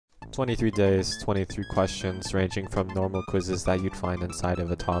23 days, 23 questions, ranging from normal quizzes that you'd find inside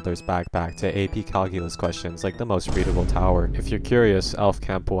of a toddler's backpack to AP calculus questions like the most readable tower. If you're curious, Elf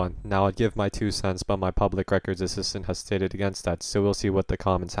Camp won. Now I'd give my 2 cents, but my public records assistant has stated against that, so we'll see what the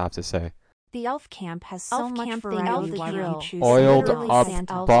comments have to say. The elf camp has so much variety. Oiled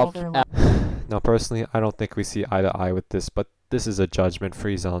up buff. Now personally, I don't think we see eye to eye with this, but this is a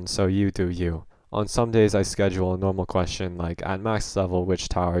judgment-free zone, so you do you. On some days I schedule a normal question like, at max level, which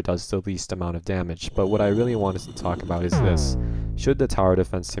tower does the least amount of damage, but what I really wanted to talk about is this. Should the tower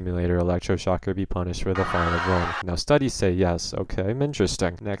defense simulator electroshocker be punished for the fall of Rome? Now studies say yes, okay,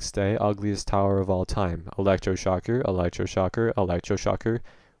 interesting. Next day, ugliest tower of all time. Electroshocker, electroshocker, electroshocker,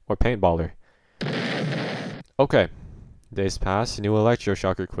 or paintballer. Okay. Days pass, new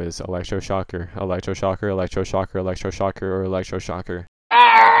electroshocker quiz. Electroshocker, electroshocker, electroshocker, electroshocker, or electroshocker.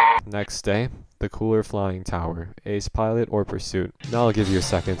 Next day, the cooler flying tower. Ace pilot or pursuit. Now I'll give you a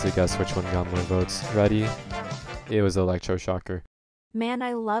second to guess which one got more votes. Ready? It was electroshocker. Man,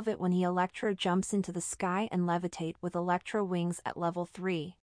 I love it when he electro jumps into the sky and levitate with electro wings at level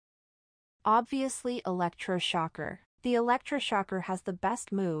 3. Obviously electroshocker. The electroshocker has the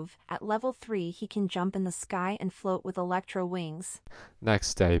best move. At level 3 he can jump in the sky and float with electro wings.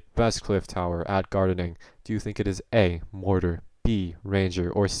 Next day, best cliff tower at gardening. Do you think it is A, mortar, B, ranger,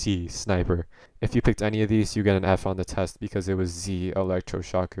 or C, sniper? If you picked any of these, you get an F on the test because it was Z,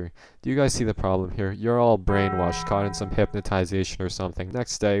 electroshocker. Do you guys see the problem here? You're all brainwashed, caught in some hypnotization or something.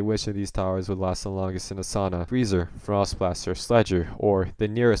 Next day, which of these towers would last the longest in a sauna? Freezer, Frostblaster, Sledger, or the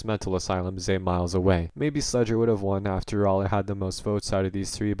nearest mental asylum is 8 miles away. Maybe Sledger would have won, after all it had the most votes out of these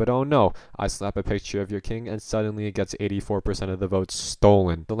 3, but oh no, I slap a picture of your king and suddenly it gets 84% of the votes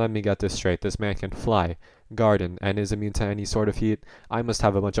stolen. So let me get this straight, this man can fly, garden, and is immune to any sort of heat. I must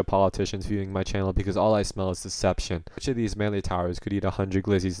have a bunch of politicians viewing my channel because all I smell is deception. Which of these melee towers could eat 100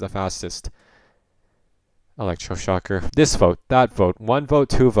 glizzies the fastest? Electroshocker. This vote, that vote, 1 vote,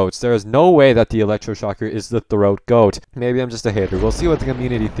 2 votes. There is no way that the electroshocker is the throat goat. Maybe I'm just a hater. We'll see what the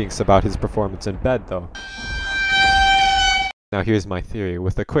community thinks about his performance in bed though. Now here's my theory.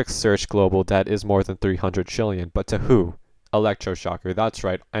 With a quick search, global debt is more than 300 trillion, but to who? Electroshocker, that's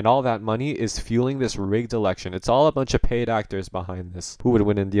right, and all that money is fueling this rigged election. It's all a bunch of paid actors behind this. Who would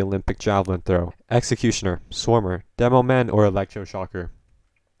win in the Olympic javelin throw? Executioner, Swarmer, Demo Man, or Electroshocker?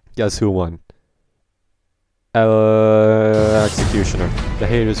 Guess who won? Executioner. The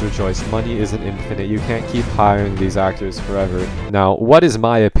haters rejoice. Money isn't infinite. You can't keep hiring these actors forever. Now, what is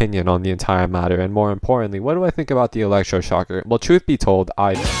my opinion on the entire matter? And more importantly, what do I think about the electroshocker? Well, truth be told,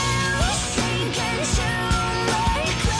 I